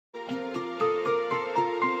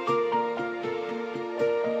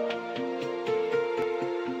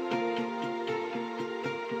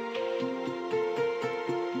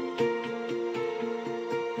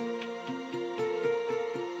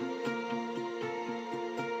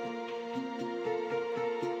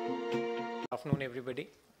afternoon, everybody.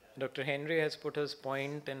 Dr. Henry has put his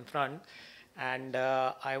point in front, and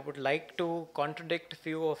I would like to contradict a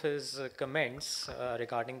few of his comments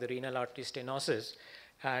regarding the renal artery stenosis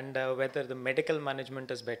and whether the medical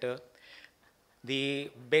management is better.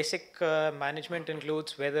 The basic management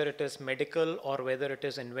includes whether it is medical or whether it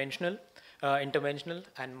is interventional,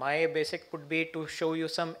 and my basic would be to show you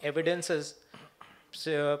some evidences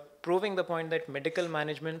proving the point that medical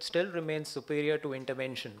management still remains superior to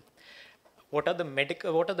intervention. What are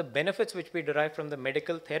the benefits which we derive from the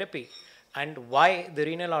medical therapy, and why the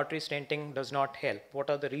renal artery stenting does not help? What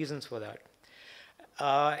are the reasons for that?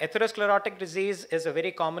 Atherosclerotic disease is a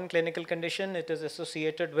very common clinical condition. It is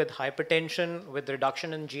associated with hypertension, with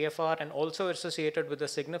reduction in GFR, and also associated with a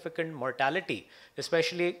significant mortality,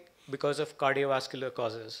 especially because of cardiovascular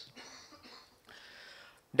causes.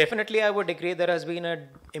 Definitely, I would agree there has been an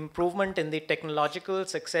improvement in the technological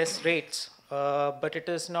success rates, but it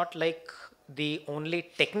is not like the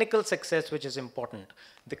only technical success which is important.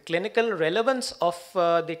 The clinical relevance of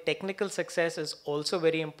the technical success is also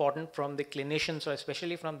very important from the clinicians, or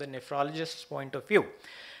especially from the nephrologist's point of view.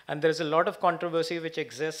 And there is a lot of controversy which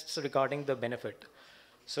exists regarding the benefit.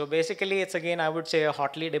 So basically, it's again, I would say, a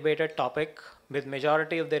hotly debated topic with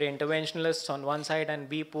majority of their interventionalists on one side and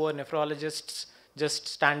we poor nephrologists just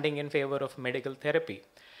standing in favor of medical therapy.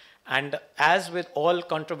 And as with all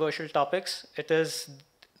controversial topics, it is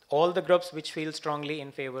all the groups which feel strongly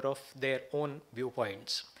in favor of their own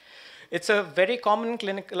viewpoints. It's a very common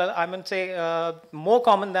clinical, I would say, more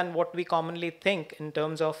common than what we commonly think in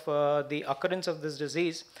terms of the occurrence of this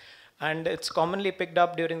disease. And it's commonly picked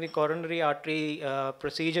up during the coronary artery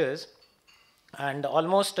procedures. And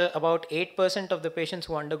almost about 8% of the patients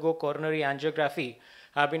who undergo coronary angiography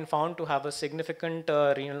have been found to have a significant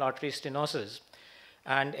renal artery stenosis.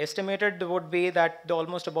 And estimated would be that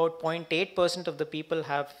almost about 0.8% of the people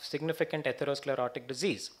have significant atherosclerotic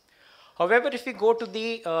disease. However, if we go to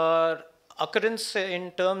the occurrence in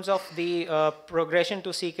terms of the progression to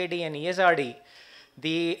CKD and ESRD,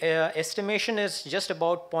 the estimation is just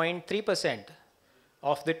about 0.3%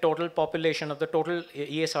 of the total population, of the total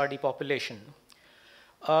ESRD population.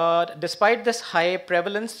 Despite this high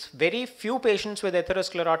prevalence, very few patients with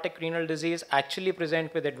atherosclerotic renal disease actually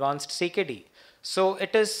present with advanced CKD. So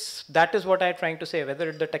that is what I'm trying to say,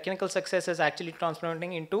 whether the technical success is actually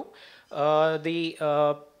translating into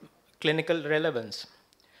the clinical relevance.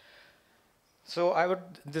 So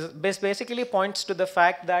this basically points to the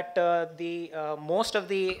fact that most of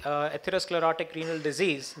the atherosclerotic renal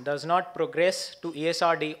disease does not progress to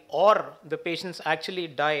ESRD, or the patients actually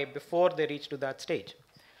die before they reach to that stage.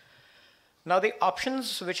 Now, the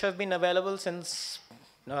options which have been available since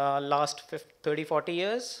last 30, 40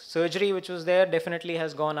 years, surgery which was there definitely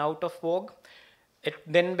has gone out of vogue. It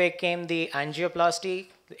then became the angioplasty.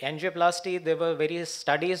 The angioplasty, there were various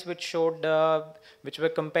studies which showed, which were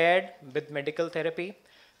compared with medical therapy.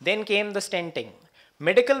 Then came the stenting.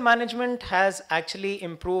 Medical management has actually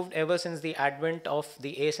improved ever since the advent of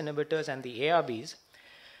the ACE inhibitors and the ARBs.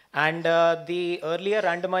 And the earlier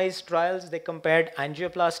randomized trials, they compared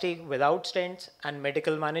angioplasty without stents and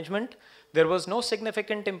medical management. There was no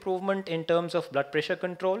significant improvement in terms of blood pressure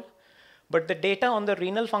control, but the data on the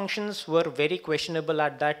renal functions were very questionable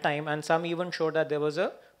at that time, and some even showed that there was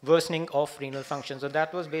a worsening of renal function. So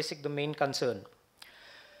that was the main concern.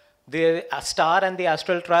 The STAR and the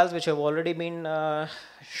ASTRAL trials, which have already been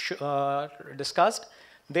discussed,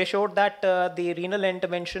 they showed that the renal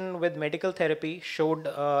intervention with medical therapy showed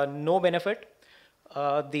no benefit.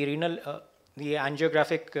 The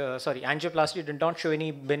angioplasty did not show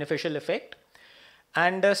any beneficial effect.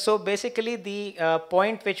 And so basically the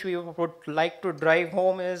point which we would like to drive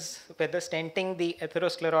home is whether stenting the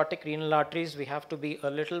atherosclerotic renal arteries, we have to be a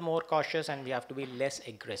little more cautious and we have to be less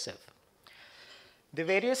aggressive. The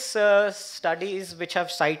various studies which have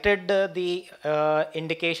cited the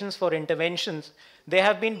indications for interventions, they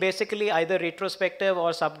have been basically either retrospective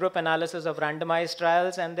or subgroup analysis of randomized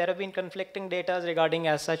trials, and there have been conflicting data regarding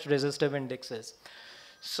as such resistive indexes.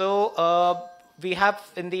 So we have,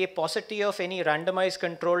 in the paucity of any randomized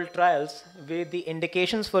controlled trials, the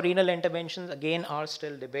indications for renal interventions again are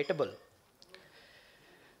still debatable.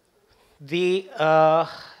 The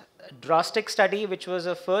drastic study, which was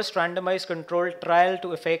a first randomized controlled trial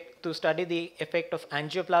to study the effect of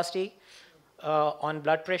angioplasty on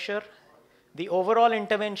blood pressure, the overall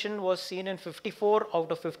intervention was seen in 54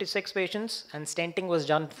 out of 56 patients, and stenting was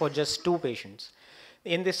done for just 2 patients.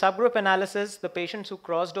 In the subgroup analysis, the patients who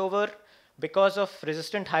crossed over because of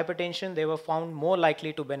resistant hypertension, they were found more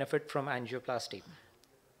likely to benefit from angioplasty.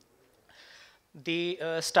 The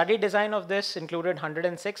study design of this included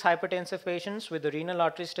 106 hypertensive patients with a renal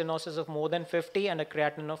artery stenosis of more than 50 and a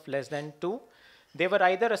creatinine of less than 2. They were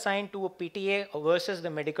either assigned to a PTA versus the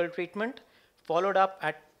medical treatment, followed up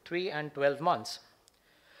at 3 and 12 months.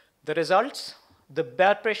 The results, the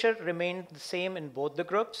blood pressure remained the same in both the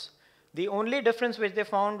groups. The only difference which they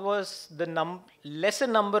found was the lesser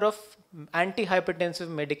number of antihypertensive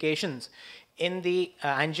medications in the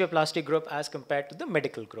angioplasty group as compared to the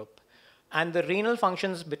medical group. And the renal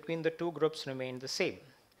functions between the two groups remained the same.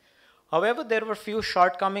 However, there were few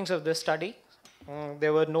shortcomings of this study.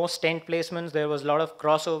 There were no stent placements. There was a lot of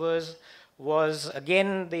crossovers. Was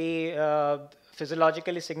again the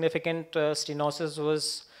physiologically significant stenosis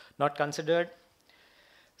was not considered.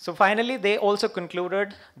 So finally, they also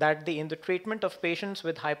concluded that in the treatment of patients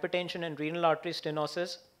with hypertension and renal artery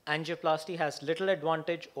stenosis, angioplasty has little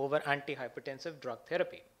advantage over antihypertensive drug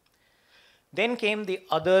therapy. Then came the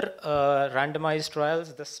other randomized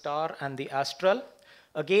trials, the STAR and the ASTRAL.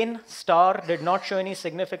 Again, STAR did not show any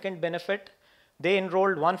significant benefit. They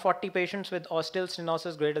enrolled 140 patients with ostial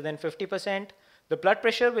stenosis greater than 50%. The blood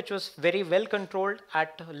pressure, which was very well controlled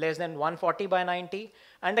at less than 140 by 90,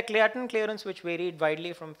 and a creatinine clearance which varied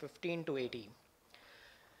widely from 15 to 80.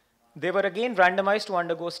 They were again randomized to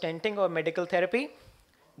undergo stenting or medical therapy.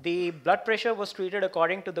 The blood pressure was treated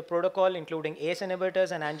according to the protocol, including ACE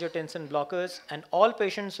inhibitors and angiotensin blockers, and all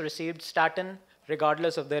patients received statin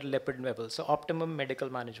regardless of their lipid levels, so optimum medical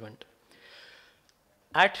management.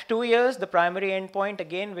 At 2 years, the primary endpoint,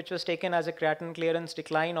 again, which was taken as a creatinine clearance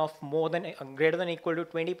decline of greater than or equal to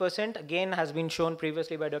 20%, again has been shown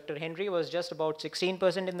previously by Dr. Henry, was just about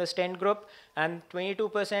 16% in the stent group and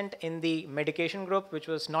 22% in the medication group, which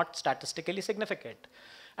was not statistically significant.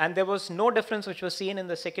 And there was no difference which was seen in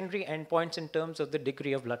the secondary endpoints in terms of the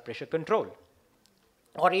degree of blood pressure control,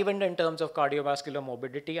 or even in terms of cardiovascular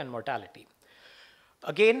morbidity and mortality.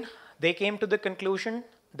 Again, they came to the conclusion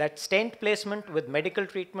that stent placement with medical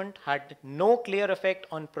treatment had no clear effect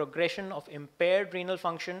on progression of impaired renal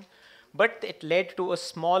function, but it led to a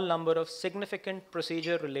small number of significant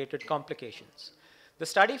procedure-related complications. The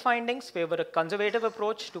study findings favor a conservative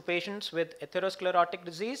approach to patients with atherosclerotic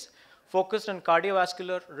disease, focused on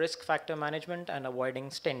cardiovascular risk factor management and avoiding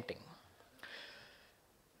stenting.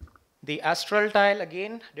 The ASTRAL trial,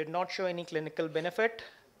 again, did not show any clinical benefit.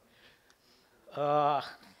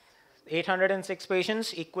 806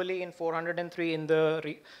 patients, equally in 403 in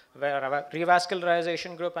the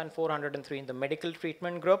revascularization group and 403 in the medical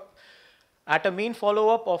treatment group. At a mean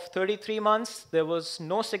follow-up of 33 months, there was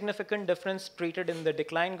no significant difference treated in the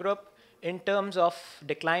decline group in terms of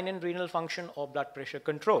decline in renal function or blood pressure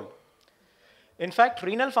control. In fact,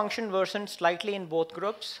 renal function worsened slightly in both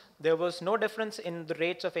groups. There was no difference in the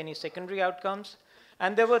rates of any secondary outcomes,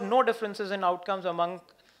 and there were no differences in outcomes among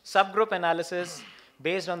subgroup analysis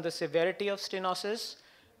based on the severity of stenosis,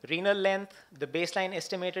 renal length, the baseline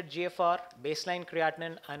estimated GFR, baseline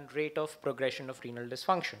creatinine, and rate of progression of renal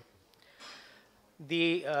dysfunction.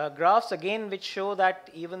 The graphs, again, which show that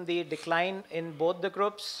even the decline in both the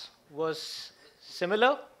groups was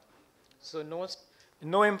similar. So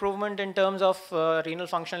no improvement in terms of renal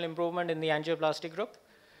functional improvement in the angioplasty group.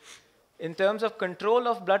 In terms of control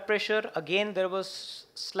of blood pressure, again, there was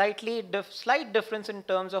slight difference in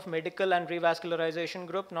terms of medical and revascularization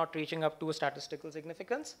group, not reaching up to a statistical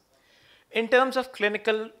significance. In terms of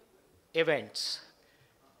clinical events,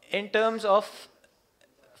 in terms of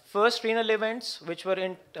first renal events, which were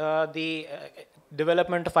in the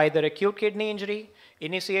development of either acute kidney injury,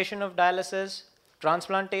 initiation of dialysis,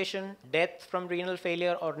 transplantation, death from renal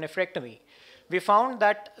failure, or nephrectomy, they found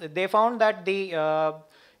that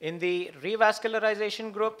in the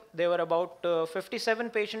revascularization group, there were about 57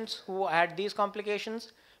 patients who had these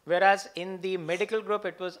complications, whereas in the medical group,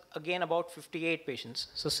 it was again about 58 patients,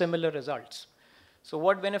 so similar results. So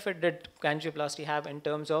what benefit did angioplasty have in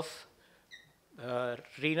terms of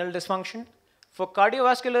renal dysfunction? For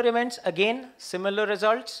cardiovascular events, again, similar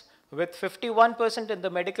results, with 51% in the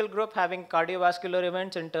medical group having cardiovascular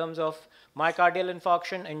events in terms of myocardial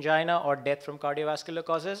infarction, angina, or death from cardiovascular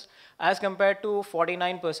causes, as compared to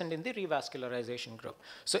 49% in the revascularization group.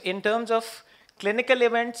 So in terms of clinical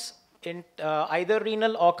events, in either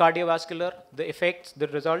renal or cardiovascular, the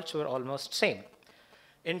results were almost same.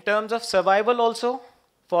 In terms of survival also,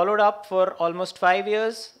 followed up for almost 5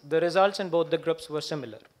 years, the results in both the groups were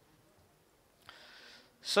similar.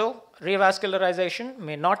 So revascularization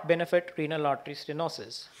may not benefit renal artery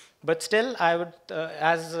stenosis. But still, I would,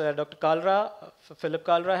 as Dr. Kalra, Philip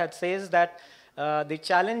Kalra had says that the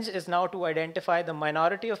challenge is now to identify the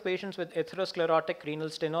minority of patients with atherosclerotic renal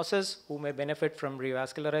stenosis who may benefit from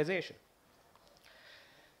revascularization.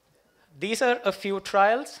 These are a few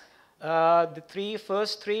trials. The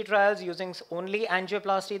first three trials using only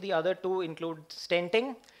angioplasty, the other two include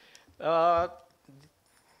stenting.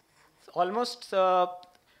 Almost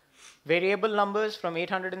variable numbers from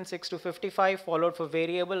 806 to 55, followed for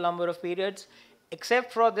variable number of periods,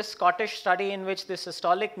 except for this Scottish study in which the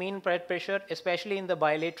systolic mean blood pressure, especially in the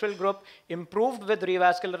bilateral group, improved with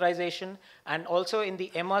revascularization, and also in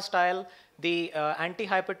the EMMA style, the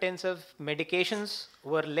antihypertensive medications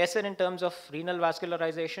were lesser in terms of renal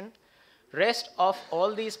vascularization. Rest of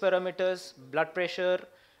all these parameters, blood pressure,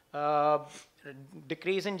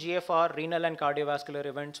 decrease in GFR, renal and cardiovascular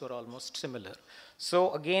events were almost similar.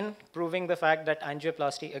 So again, proving the fact that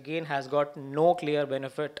angioplasty again has got no clear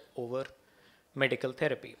benefit over medical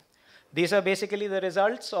therapy. These are basically the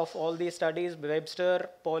results of all these studies, Webster,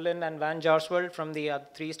 Pollen, and Van Jaarsveld from the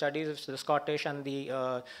three studies, the Scottish and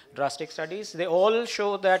the drastic studies. They all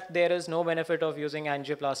show that there is no benefit of using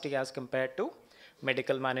angioplasty as compared to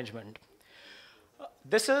medical management.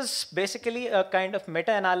 This is basically a kind of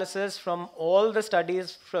meta-analysis from all the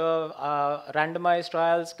studies, randomized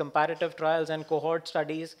trials, comparative trials, and cohort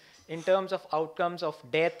studies in terms of outcomes of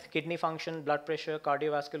death, kidney function, blood pressure,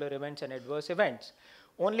 cardiovascular events, and adverse events.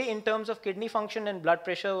 Only in terms of kidney function and blood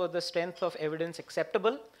pressure was the strength of evidence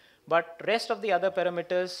acceptable, but rest of the other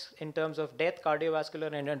parameters in terms of death,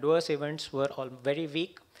 cardiovascular, and adverse events were all very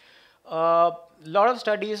weak. A lot of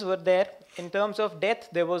studies were there. In terms of death,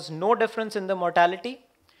 there was no difference in the mortality.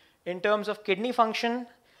 In terms of kidney function,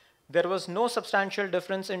 there was no substantial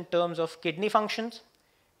difference in terms of kidney functions.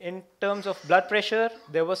 In terms of blood pressure,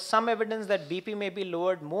 there was some evidence that BP may be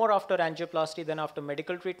lowered more after angioplasty than after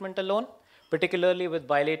medical treatment alone, particularly with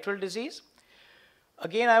bilateral disease.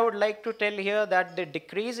 Again, I would like to tell here that the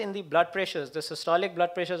decrease in the blood pressures, the systolic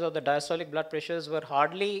blood pressures or the diastolic blood pressures, were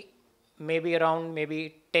hardly maybe around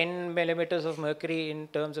 10 millimeters of mercury in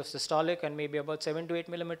terms of systolic and maybe about 7 to 8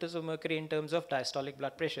 millimeters of mercury in terms of diastolic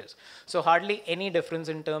blood pressures. So hardly any difference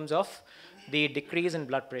in terms of the decrease in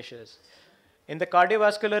blood pressures. In the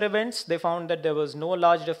cardiovascular events, they found that there was no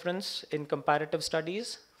large difference in comparative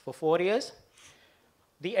studies for 4 years.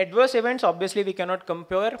 The adverse events, obviously, we cannot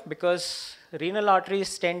compare because renal artery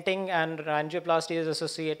stenting and angioplasty is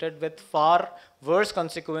associated with far worse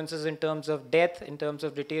consequences in terms of death, in terms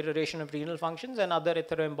of deterioration of renal functions and other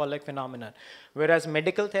atheroembolic phenomena. Whereas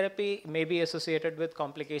medical therapy may be associated with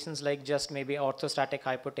complications like just maybe orthostatic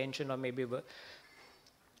hypotension or maybe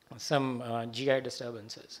some GI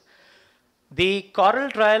disturbances. The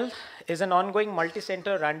CORAL trial is an ongoing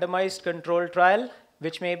multi-center randomized controlled trial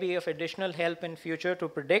which may be of additional help in future to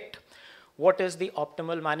predict what is the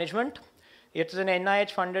optimal management. It's an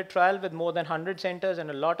NIH-funded trial with more than 100 centers and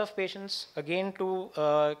a lot of patients, again to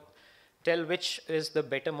tell which is the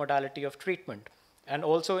better modality of treatment, and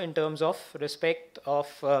also in terms of respect of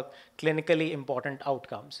clinically important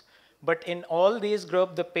outcomes. But in all these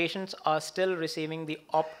groups, the patients are still receiving the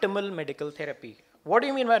optimal medical therapy. What do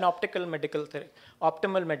you mean by an optimal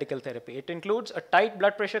medical therapy? It includes a tight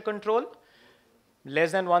blood pressure control,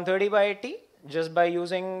 less than 130 by 80, just by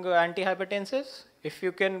using antihypertensives. If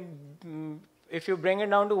you bring it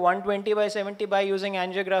down to 120 by 70 by using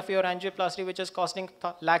angiography or angioplasty, which is costing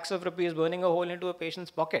lakhs of rupees, burning a hole into a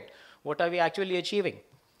patient's pocket, what are we actually achieving?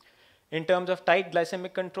 In terms of tight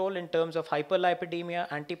glycemic control, in terms of hyperlipidemia,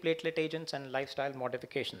 antiplatelet agents, and lifestyle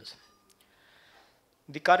modifications.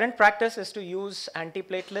 The current practice is to use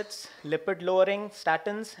antiplatelets, lipid-lowering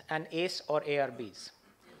statins, and ACE or ARBs.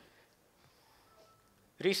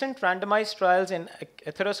 Recent randomized trials in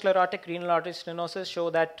atherosclerotic renal artery stenosis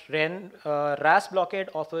show that RAS blockade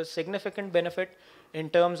offers significant benefit in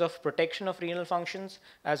terms of protection of renal functions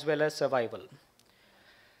as well as survival.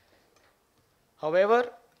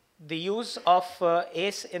 However, the use of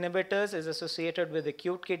ACE inhibitors is associated with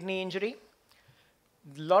acute kidney injury.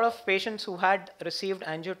 A lot of patients who had received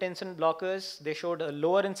angiotensin blockers, they showed a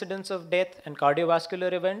lower incidence of death and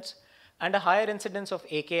cardiovascular events and a higher incidence of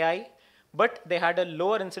AKI, but they had a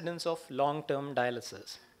lower incidence of long-term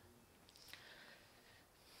dialysis.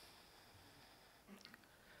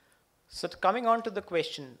 So coming on to the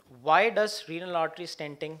question, why does renal artery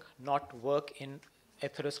stenting not work in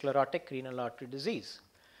atherosclerotic renal artery disease?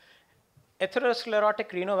 Atherosclerotic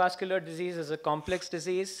renovascular disease is a complex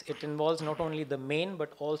disease. It involves not only the main,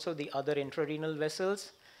 but also the other intrarenal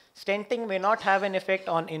vessels. Stenting may not have an effect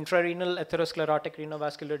on intrarenal atherosclerotic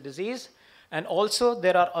renovascular disease. And also,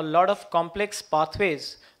 there are a lot of complex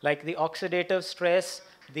pathways like the oxidative stress,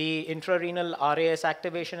 the intrarenal RAS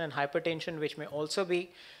activation and hypertension, which may also be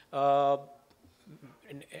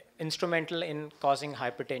instrumental in causing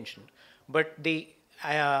hypertension. But the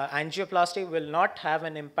angioplasty will not have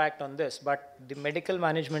an impact on this, but the medical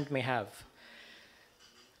management may have.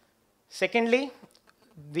 Secondly,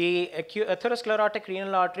 the atherosclerotic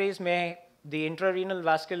renal arteries the intrarenal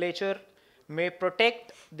vasculature may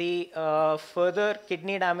protect the further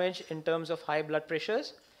kidney damage in terms of high blood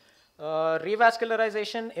pressures.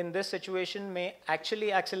 Revascularization in this situation may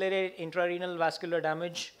actually accelerate intrarenal vascular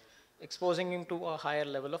damage, exposing him to a higher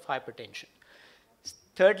level of hypertension.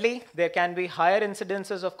 Thirdly, there can be higher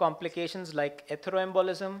incidences of complications like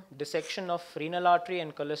atheroembolism, dissection of renal artery,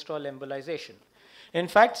 and cholesterol embolization. In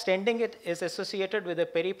fact, stenting it is associated with a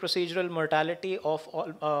peri-procedural mortality of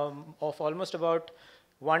almost about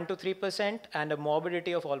 1 to 3% and a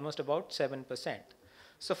morbidity of almost about 7%.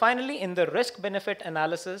 So finally, in the risk-benefit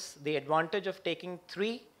analysis, the advantage of taking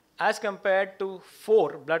 3 as compared to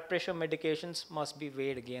 4 blood pressure medications must be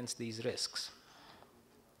weighed against these risks.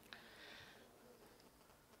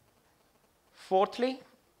 Fourthly,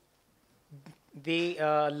 the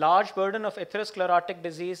large burden of atherosclerotic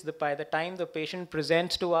disease by the time the patient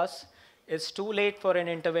presents to us is too late for an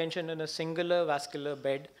intervention in a singular vascular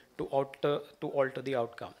bed to alter the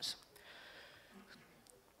outcomes.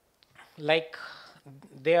 Like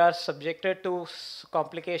they are subjected to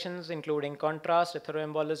complications including contrast,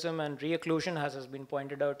 atheroembolism, and reocclusion, as has been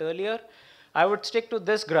pointed out earlier. I would stick to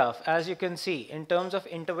this graph. As you can see, in terms of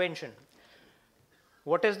intervention,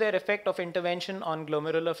 what is their effect of intervention on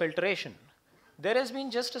glomerular filtration? There has been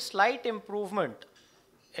just a slight improvement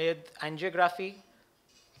in angiography,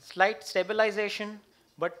 slight stabilization,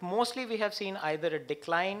 but mostly we have seen either a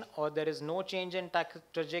decline or there is no change in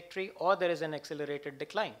trajectory or there is an accelerated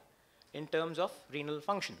decline in terms of renal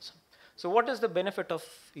functions. So what is the benefit of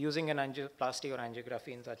using an angioplasty or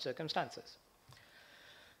angiography in such circumstances?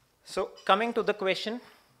 So coming to the question,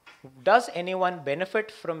 does anyone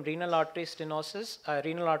benefit from renal artery stenosis,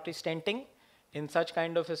 renal artery stenting in such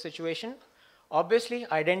kind of a situation? Obviously,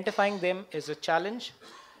 identifying them is a challenge.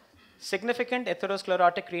 Significant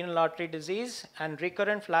atherosclerotic renal artery disease and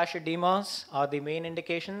recurrent flash edemas are the main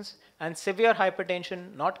indications, and severe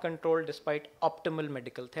hypertension not controlled despite optimal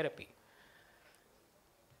medical therapy.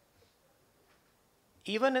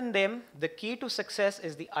 Even in them, the key to success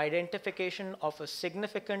is the identification of a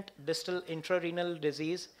significant distal intrarenal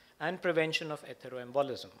disease and prevention of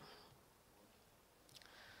atheroembolism.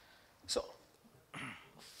 So,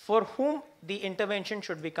 for whom the intervention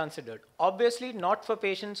should be considered? Obviously, not for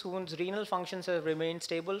patients whose renal functions have remained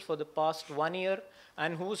stable for the past 1 year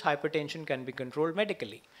and whose hypertension can be controlled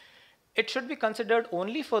medically. It should be considered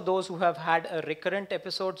only for those who have had a recurrent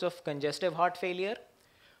episodes of congestive heart failure,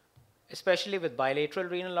 especially with bilateral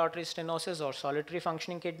renal artery stenosis or solitary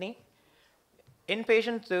functioning kidney. In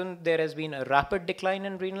patients, there has been a rapid decline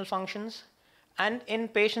in renal functions, and in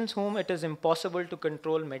patients whom it is impossible to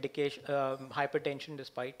control hypertension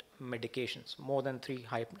despite medications, more than 3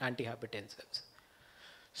 antihypertensives.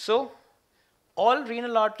 So, all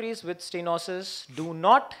renal arteries with stenosis do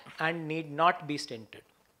not and need not be stented.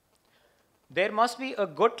 There must be a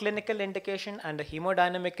good clinical indication and a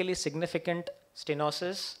hemodynamically significant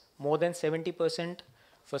stenosis, more than 70%,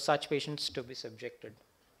 for such patients to be subjected.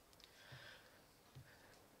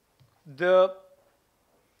 The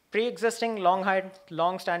pre-existing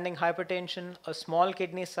long-standing hypertension, a small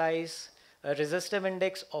kidney size, a resistive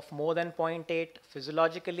index of more than 0.8,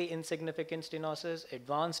 physiologically insignificant stenosis,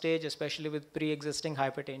 advanced stage, especially with pre-existing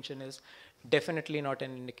hypertension, is definitely not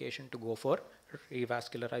an indication to go for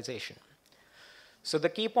revascularization. So the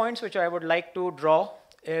key points which I would like to draw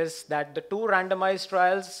is that the 2 randomized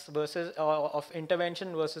trials of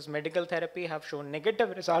intervention versus medical therapy have shown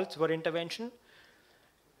negative results for intervention.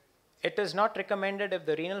 It is not recommended if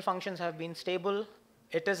the renal functions have been stable.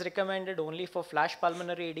 It is recommended only for flash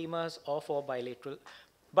pulmonary edemas or for bilateral.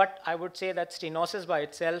 But I would say that stenosis by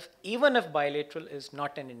itself, even if bilateral, is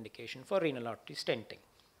not an indication for renal artery stenting.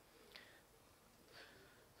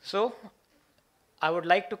 So I would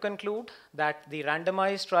like to conclude that the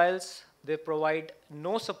randomized trials, they provide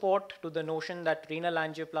no support to the notion that renal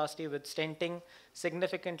angioplasty with stenting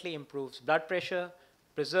significantly improves blood pressure,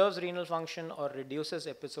 preserves renal function, or reduces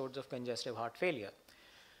episodes of congestive heart failure.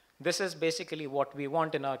 This is basically what we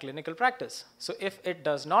want in our clinical practice. So if it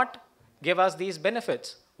does not give us these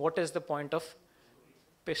benefits, what is the point of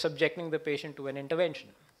subjecting the patient to an intervention?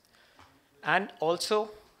 And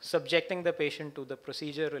also subjecting the patient to the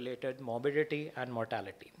procedure-related morbidity and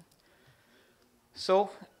mortality. So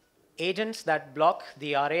agents that block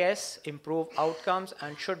the RAS improve outcomes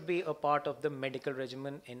and should be a part of the medical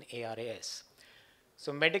regimen in ARAS.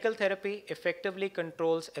 So medical therapy effectively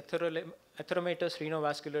controls atheromatous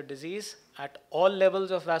renovascular disease at all levels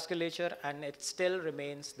of vasculature, and it still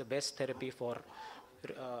remains the best therapy for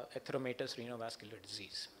erythematous renovascular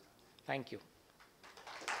disease. Thank you.